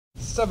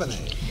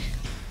7A.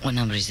 What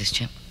number is this,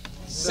 Chip?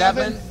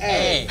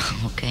 7A.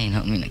 Okay, no,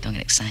 I mean, like, don't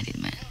get excited,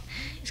 man.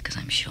 It's because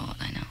I'm short,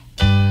 I know.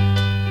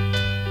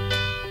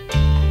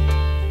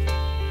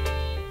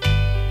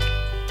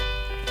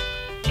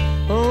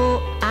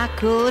 Oh, I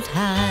could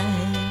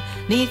hide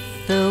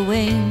neath the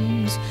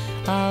wings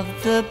of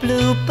the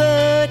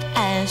bluebird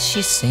as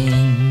she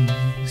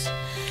sings.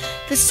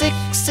 The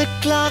 6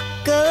 o'clock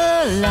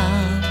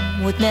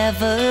alarm would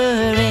never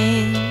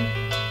ring,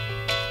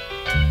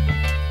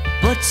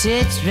 but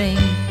it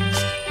rings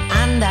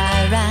and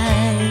I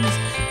rise,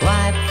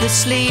 wipe the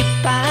sleep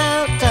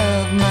out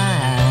of my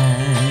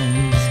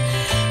eyes.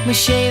 My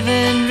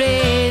shaven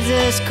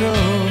razor's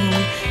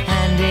cold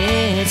and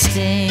it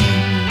stings.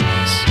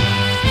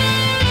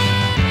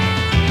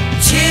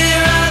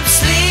 Cheer up,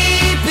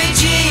 sleepy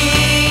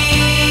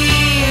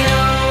Jean.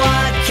 Oh,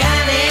 what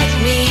can it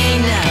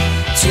mean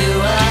to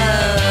a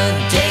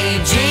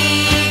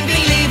daydream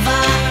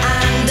believer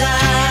and a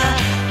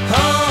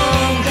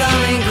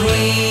homecoming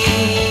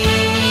queen?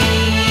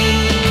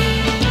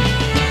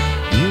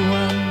 You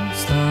once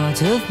thought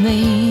of me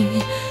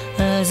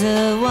as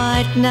a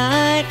white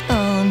knight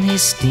on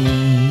his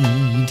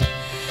steed.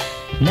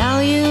 Now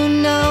you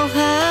know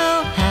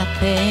how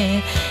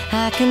happy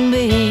I can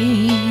be.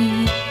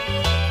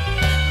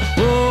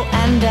 Oh,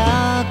 and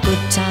our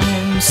good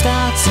time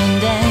starts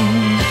and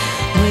ends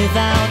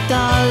without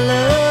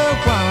dollar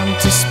one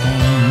to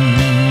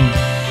spend.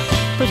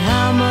 But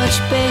how much,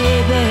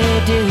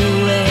 baby, do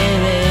we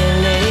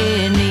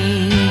really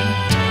need?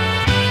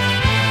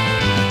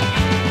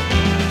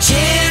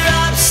 Cheer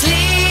up,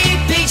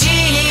 sleepy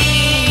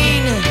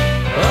Jean.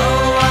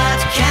 Oh, what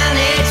can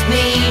it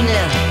mean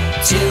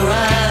to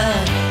a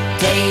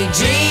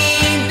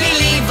daydream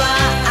believer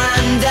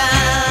and a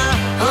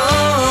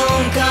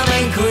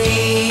homecoming queen?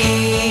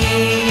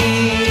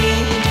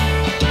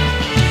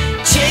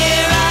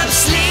 Cheer up,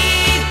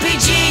 sleepy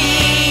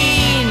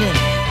Jean.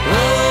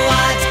 Oh,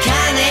 what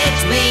can it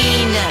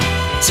mean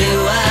to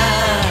a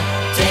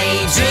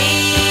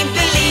daydream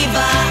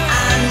believer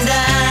and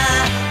a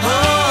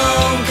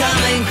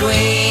homecoming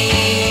queen?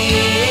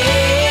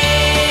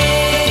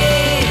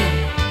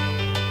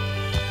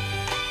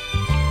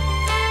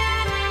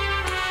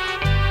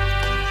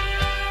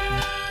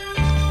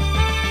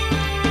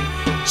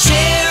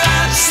 Cheer